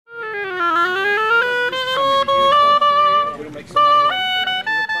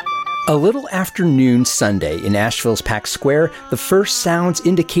A little after noon Sunday in Asheville's Pack Square, the first sounds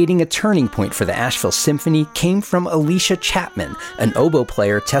indicating a turning point for the Asheville Symphony came from Alicia Chapman, an oboe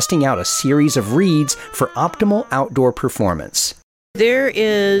player testing out a series of reeds for optimal outdoor performance. There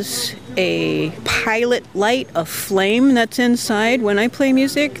is a pilot light, a flame that's inside when I play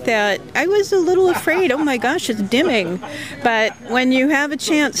music that I was a little afraid, oh my gosh, it's dimming. But when you have a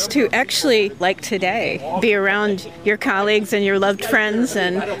chance to actually, like today, be around your colleagues and your loved friends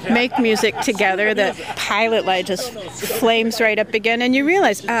and make music together, the pilot light just flames right up again and you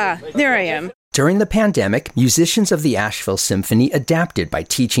realize, there I am. During the pandemic, musicians of the Asheville Symphony adapted by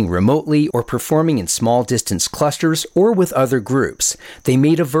teaching remotely or performing in small distance clusters or with other groups. They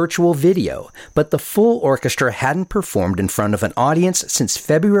made a virtual video, but the full orchestra hadn't performed in front of an audience since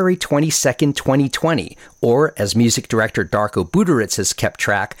February 22nd, 2020, or, as music director Darko Buderitz has kept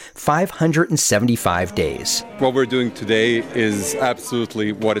track, 575 days. What we're doing today is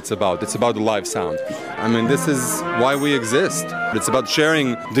absolutely what it's about. It's about the live sound. I mean, this is why we exist. It's about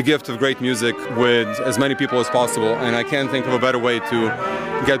sharing the gift of great music with as many people as possible, and I can't think of a better way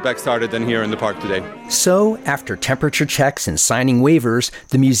to get back started than here in the park today. So, after temperature checks and signing waivers,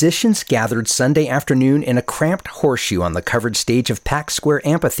 the musicians gathered Sunday afternoon in a cramped horseshoe on the covered stage of Pack Square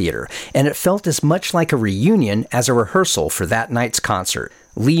Amphitheater, and it felt as much like a reunion as a rehearsal for that night's concert.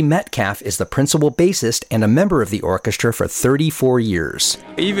 Lee Metcalf is the principal bassist and a member of the orchestra for 34 years.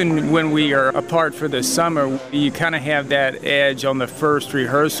 Even when we are apart for the summer, you kind of have that edge on the first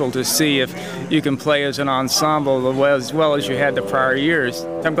rehearsal to see if you can play as an ensemble as well as you had the prior years.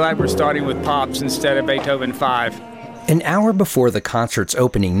 I'm glad we're starting with Pops instead of Beethoven 5. An hour before the concert's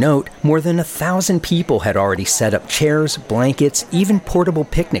opening note, more than 1,000 people had already set up chairs, blankets, even portable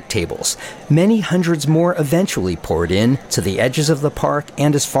picnic tables. Many hundreds more eventually poured in to the edges of the park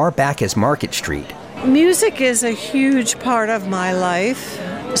and as far back as Market Street. Music is a huge part of my life,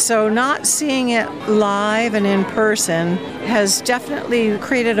 so not seeing it live and in person has definitely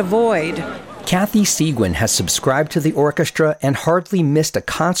created a void. Kathy Seguin has subscribed to the orchestra and hardly missed a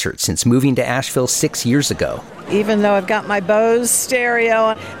concert since moving to Asheville 6 years ago. Even though I've got my Bose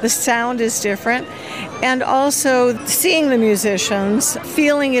stereo, the sound is different. And also seeing the musicians,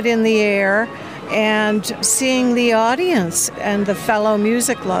 feeling it in the air, and seeing the audience and the fellow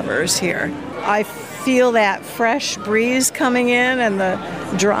music lovers here. I feel that fresh breeze coming in and the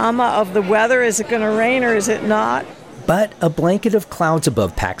drama of the weather. Is it going to rain or is it not? But a blanket of clouds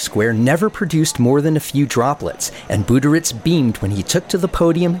above Pack Square never produced more than a few droplets, and Buderitz beamed when he took to the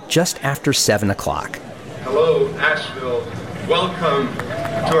podium just after 7 o'clock. Hello, Asheville. Welcome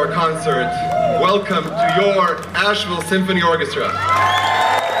to our concert. Welcome to your Asheville Symphony Orchestra.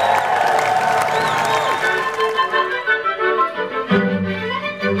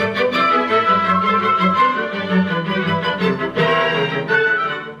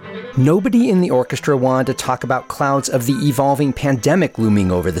 Nobody in the orchestra wanted to talk about clouds of the evolving pandemic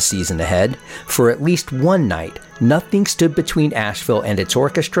looming over the season ahead. For at least one night, nothing stood between Asheville and its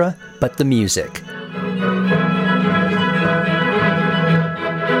orchestra but the music.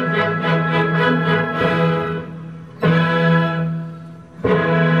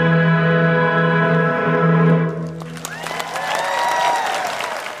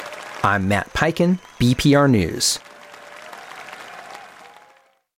 I'm Matt Peiken, BPR News.